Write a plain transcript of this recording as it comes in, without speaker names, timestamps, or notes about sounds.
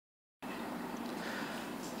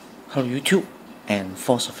Hello YouTube and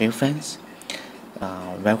Force of Will fans,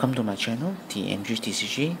 welcome to my channel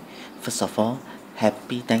TTG. First of all,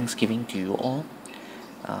 happy Thanksgiving to you all.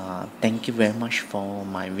 Thank you very much for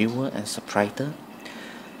my viewer and subscriber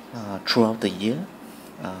throughout the year,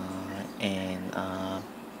 and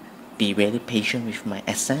be very patient with my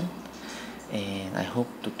accent, and I hope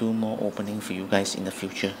to do more opening for you guys in the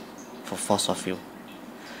future for Force of Will.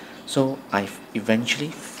 So I've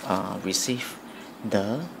eventually received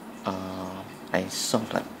the I sort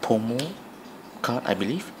of like promo card, I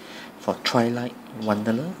believe, for Twilight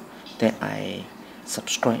Wanderer that I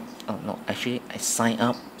subscribed. No, actually I signed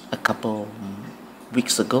up a couple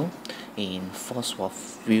weeks ago in Force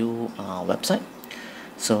of Will website.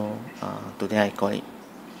 So today I got it.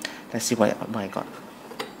 Let's see what I got.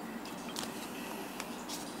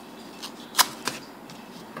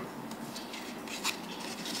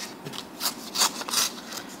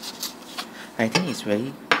 I think it's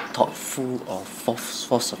very thoughtful of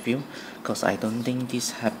Force of Will, because I don't think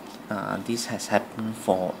this has happened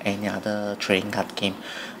for any other trading card game.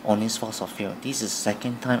 Only Force of Will. This is the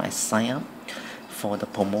second time I sign up for the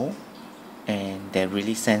promo, and they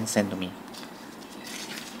really sent to me.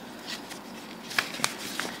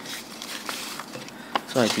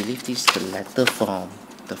 So I believe this is the letter from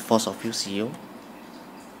the Force of Will CEO.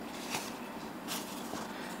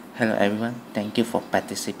 Hello everyone, thank you for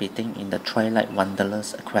participating in the Twilight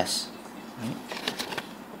Wanderer's quest. Right?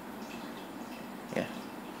 Yeah.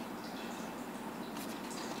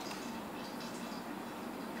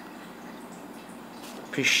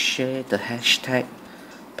 Appreciate the hashtag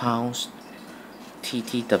pounds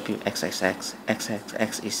TTW XXX.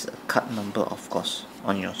 XXX is a card number, of course,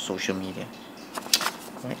 on your social media.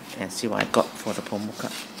 Right, and see what I got for the promo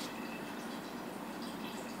card.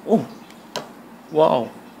 Oh,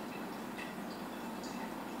 wow.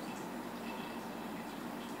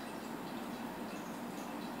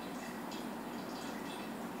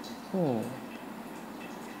 Oh,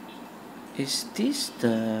 is this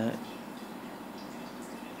the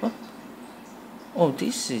what? Oh,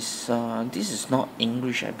 this is not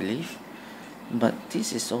English, I believe, but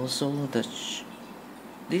this is also this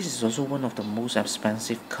is also one of the most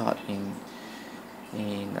expensive card in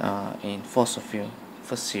Force of Will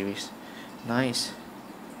first series. Nice.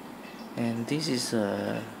 And this is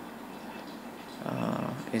a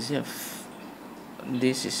is it a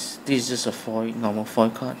this is just a foil, normal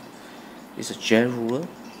foil card. It's a gel ruler.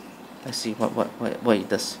 Let's see what it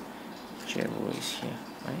does. Gel ruler is here,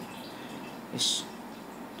 right? It's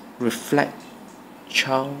reflect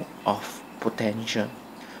child of potential.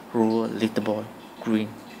 Ruler, little boy, green.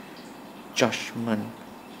 Judgment.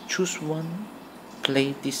 Choose one.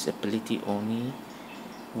 Play this ability only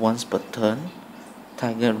once per turn.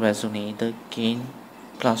 Target resonator gain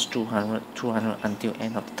plus 200 until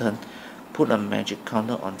end of the turn. Put a magic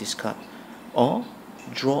counter on this card, or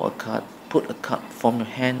draw a card. Put a card from your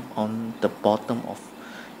hand on the bottom of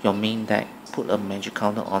your main deck. Put a magic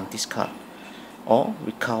counter on this card, or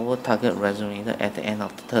recover target resonator at the end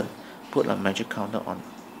of the turn. Put a magic counter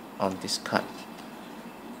on this card.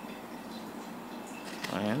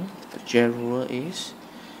 And the gel ruler is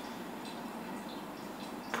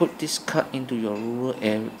put this card into your ruler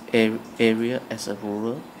area as a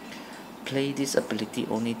ruler. Play this ability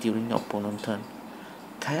only during your opponent's turn.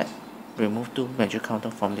 Tap, remove 2 magic counter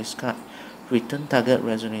from this card. Return target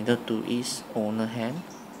resonator to its owner hand.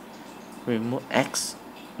 Remove X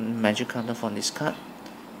magic counter from this card.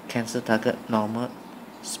 Cancel target normal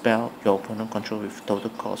spell your opponent control with total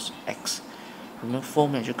cost X. Remove 4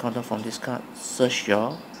 magic counter from this card. Search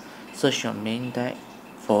your main deck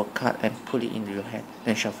for a card and put it into your hand.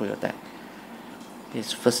 Then shuffle your deck. This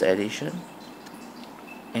is first edition.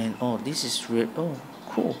 And oh, this is real. Oh,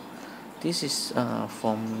 cool. This is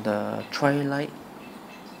from the Twilight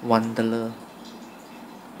Wanderer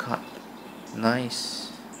card.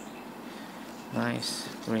 Nice, nice.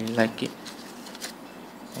 Really like it.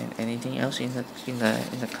 And anything else in the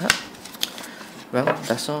card? Well,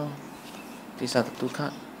 that's all. These are the 2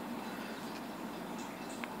 cards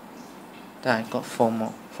that I got for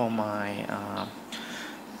my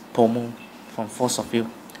promo from Force of Will.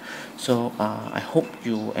 So I hope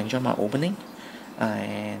you enjoy my opening,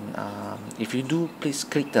 and if you do, please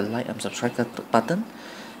click the like and subscribe button.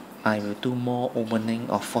 I will do more opening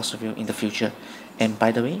of Force of Will in the future. And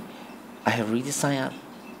by the way, I have already signed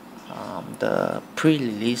up the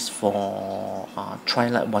pre-release for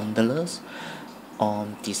Twilight Wanderers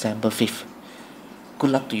on December 5th. Good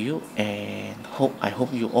luck to you, and I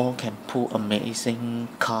hope you all can pull amazing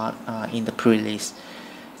card in the pre-release.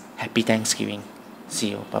 Happy Thanksgiving. See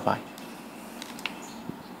you. Bye bye.